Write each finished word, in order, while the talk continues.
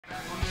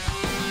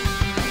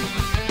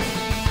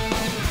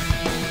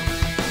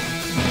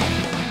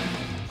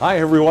Hi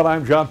everyone,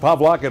 I'm John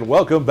Pawlak and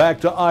welcome back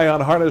to Eye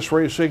on Harness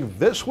Racing.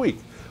 This week,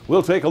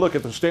 we'll take a look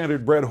at the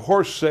standard-bred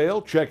horse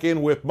sale, check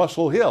in with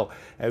Muscle Hill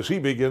as he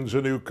begins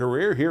a new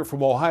career, hear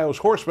from Ohio's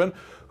horsemen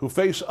who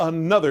face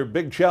another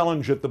big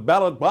challenge at the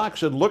ballot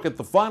box, and look at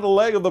the final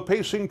leg of the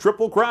pacing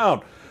Triple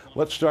Crown.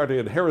 Let's start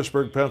in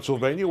Harrisburg,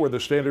 Pennsylvania, where the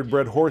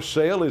standard-bred horse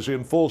sale is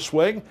in full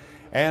swing,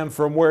 and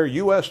from where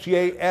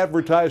USTA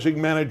advertising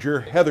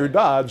manager Heather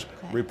Dodds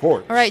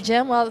reports. All right,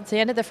 Jim, well, it's the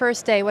end of the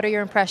first day. What are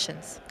your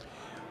impressions?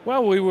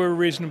 Well, we were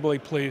reasonably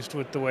pleased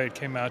with the way it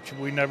came out.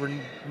 We never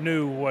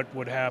knew what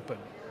would happen.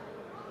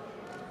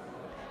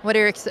 What are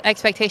your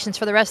expectations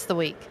for the rest of the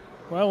week?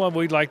 Well,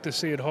 we'd like to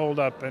see it hold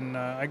up, and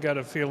I got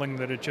a feeling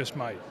that it just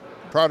might.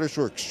 Trotters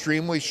were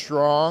extremely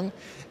strong,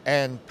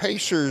 and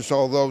pacers,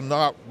 although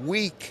not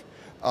weak,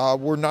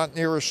 were not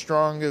near as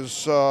strong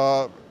as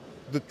the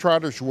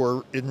trotters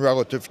were in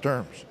relative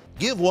terms.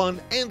 Give one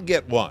and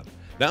get one.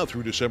 Now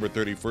through December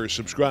 31st,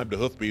 subscribe to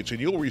Hoofbeats and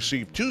you'll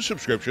receive 2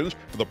 subscriptions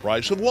for the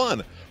price of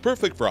 1.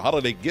 Perfect for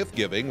holiday gift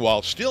giving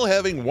while still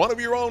having one of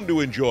your own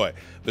to enjoy.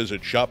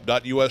 Visit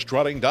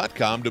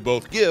shop.ustrotting.com to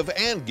both give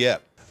and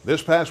get.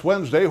 This past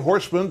Wednesday,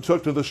 horsemen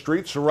took to the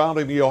streets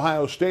surrounding the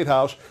Ohio State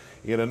House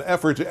in an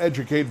effort to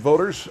educate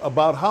voters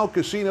about how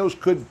casinos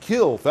could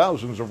kill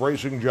thousands of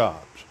racing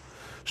jobs.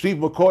 Steve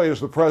McCoy is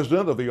the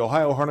president of the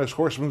Ohio Harness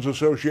Horsemen's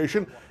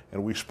Association,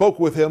 and we spoke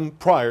with him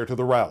prior to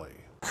the rally.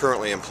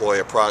 Currently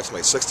employ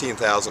approximately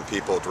 16,000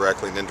 people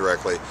directly and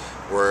indirectly.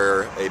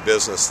 We're a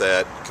business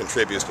that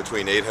contributes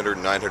between 800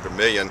 and 900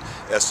 million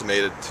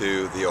estimated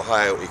to the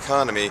Ohio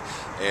economy,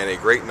 and a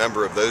great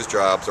number of those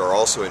jobs are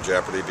also in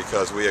jeopardy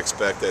because we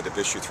expect that if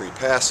Issue 3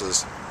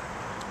 passes,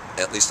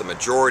 at least a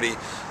majority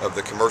of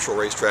the commercial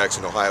racetracks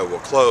in Ohio will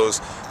close,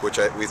 which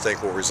we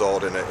think will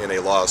result in a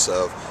loss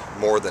of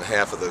more than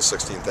half of those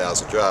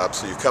 16,000 jobs.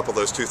 So you couple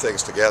those two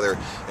things together,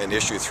 and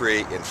Issue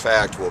 3, in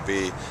fact, will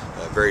be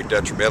very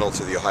detrimental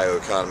to the Ohio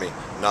economy,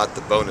 not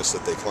the bonus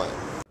that they claim.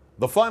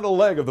 The final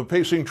leg of the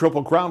pacing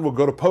Triple Crown will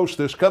go to post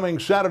this coming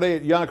Saturday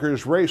at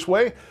Yonkers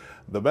Raceway.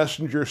 The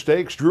Messenger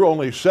Stakes drew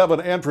only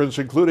 7 entrants,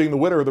 including the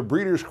winner of the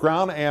Breeders'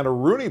 Crown and a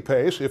Rooney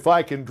Pace, If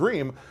I Can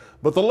Dream.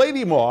 But the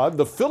Lady Maud,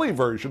 the filly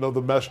version of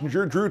the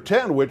Messenger, drew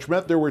 10, which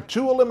meant there were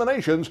 2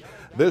 eliminations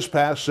this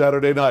past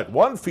Saturday night.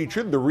 One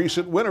featured the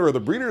recent winner of the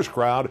Breeders'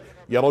 Crown,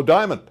 Yellow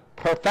Diamond.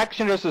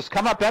 Perfectionist has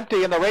come up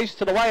empty in the race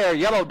to the wire.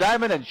 Yellow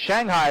Diamond and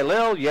Shanghai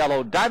Lil.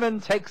 Yellow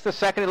Diamond takes the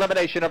second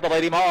elimination of the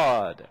Lady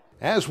Maud.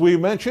 As we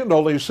mentioned,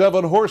 only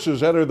 7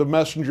 horses entered the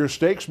Messenger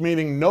Stakes,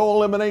 meaning no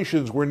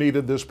eliminations were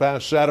needed this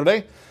past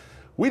Saturday.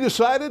 We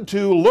decided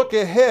to look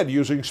ahead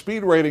using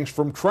speed ratings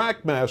from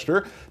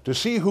Trackmaster to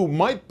see who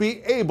might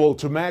be able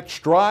to match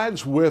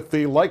strides with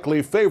the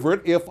likely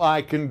favorite, If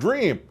I Can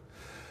Dream.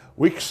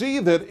 We see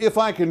that If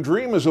I Can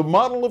Dream is a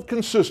model of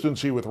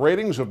consistency with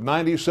ratings of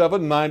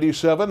 97,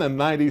 97, and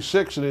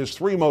 96 in his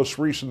 3 most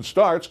recent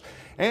starts,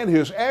 and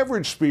his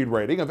average speed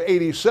rating of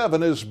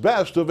 87 is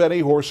best of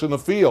any horse in the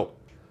field.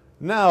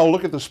 Now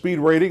look at the speed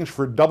ratings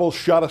for Double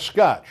Shot of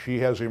Scotch. He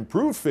has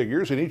improved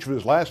figures in each of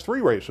his last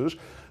 3 races,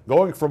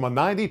 going from a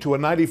 90 to a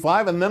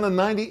 95 and then a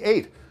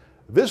 98.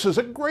 This is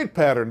a great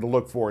pattern to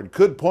look for and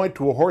could point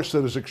to a horse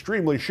that is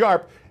extremely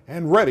sharp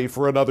and ready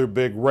for another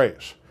big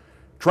race.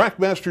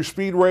 Trackmaster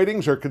speed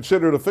ratings are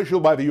considered official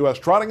by the U.S.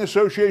 Trotting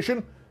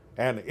Association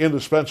and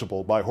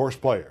indispensable by horse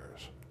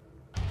players.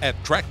 At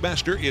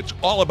Trackmaster, it's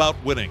all about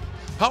winning.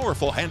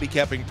 Powerful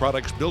handicapping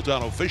products built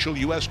on official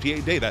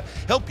USTA data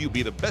help you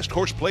be the best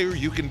horse player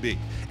you can be.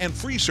 And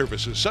free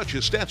services such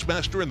as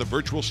StatsMaster and the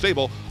Virtual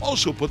Stable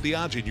also put the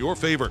odds in your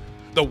favor.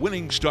 The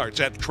winning starts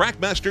at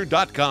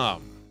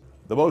trackmaster.com.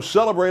 The most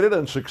celebrated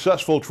and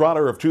successful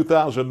trotter of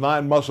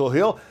 2009, Muscle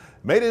Hill,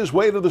 made his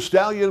way to the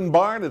Stallion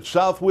Barn at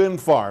Southwind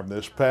Farm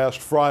this past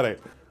Friday.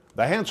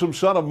 The handsome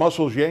son of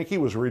Muscle's Yankee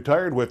was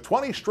retired with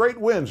 20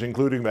 straight wins,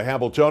 including the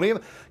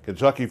Hamiltonian,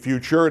 Kentucky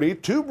Futurity,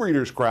 2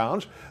 Breeders'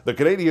 Crowns, the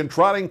Canadian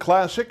Trotting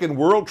Classic, and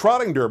World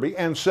Trotting Derby,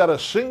 and set a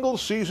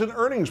single-season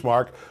earnings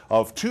mark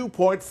of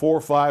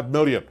 $2.45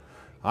 million.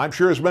 I'm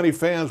sure as many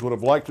fans would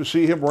have liked to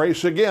see him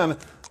race again,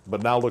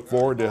 but now look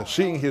forward to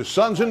seeing his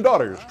sons and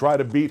daughters try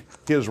to beat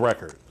his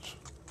records.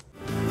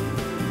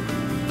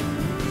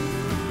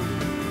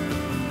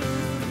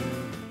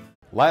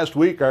 Last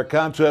week, our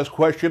contest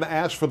question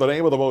asked for the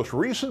name of the most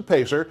recent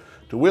pacer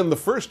to win the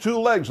first 2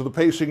 legs of the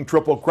pacing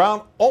Triple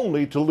Crown,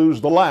 only to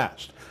lose the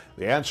last.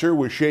 The answer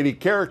was Shady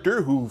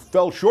Character, who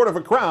fell short of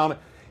a crown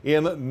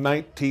in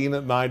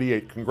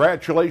 1998.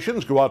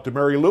 Congratulations go out to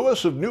Mary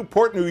Lewis of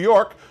Newport, New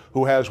York,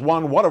 who has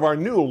won one of our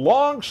new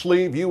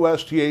long-sleeve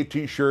USTA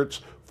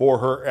t-shirts for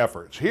her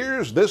efforts.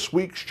 Here's this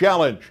week's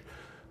challenge.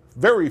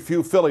 Very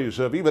few fillies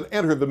have even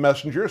entered the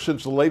Messenger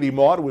since the Lady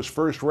Maud was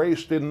first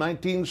raced in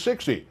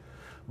 1960.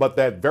 But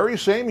that very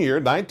same year,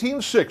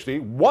 1960,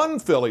 one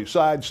filly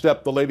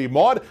sidestepped the Lady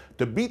Maud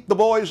to beat the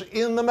boys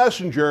in the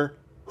Messenger.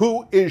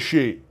 Who is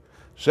she?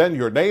 Send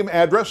your name,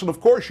 address, and of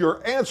course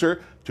your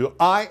answer to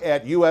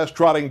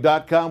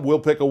i@ustrotting.com. We'll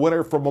pick a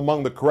winner from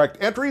among the correct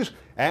entries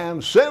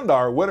and send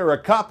our winner a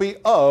copy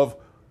of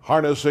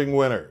Harnessing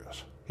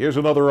Winners. Here's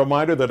another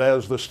reminder that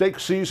as the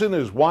stakes season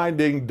is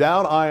winding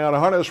down, Ion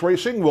Harness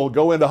Racing will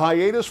go into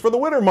hiatus for the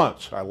winter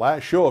months. Our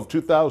last show of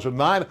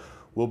 2009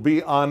 will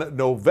be on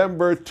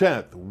November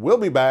 10th. We'll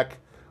be back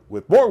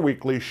with more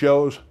weekly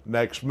shows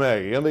next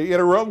May. In the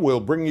interim,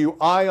 we'll bring you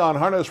Ion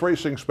Harness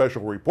Racing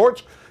special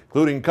reports,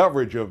 including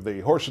coverage of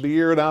the Horse of the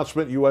Year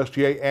announcement,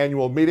 USTA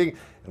annual meeting,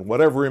 and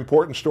whatever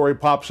important story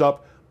pops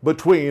up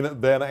between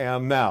then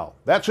and now.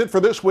 That's it for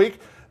this week.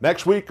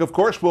 Next week, of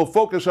course, we'll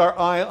focus our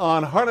eye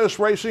on harness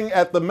racing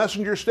at the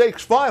Messenger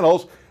Stakes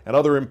finals and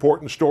other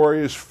important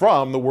stories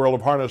from the world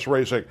of harness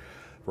racing.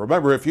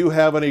 Remember, if you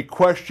have any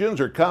questions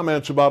or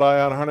comments about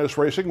Ion Harness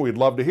Racing, we'd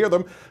love to hear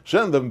them.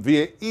 Send them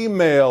via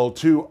email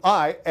to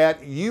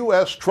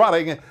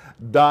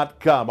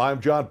i@ustrotting.com.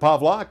 I'm John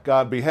Pawlak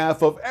on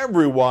behalf of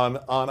everyone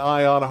on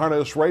Ion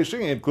Harness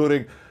Racing,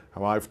 including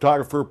my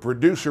photographer,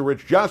 producer,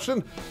 Rich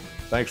Johnson.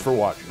 Thanks for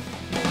watching.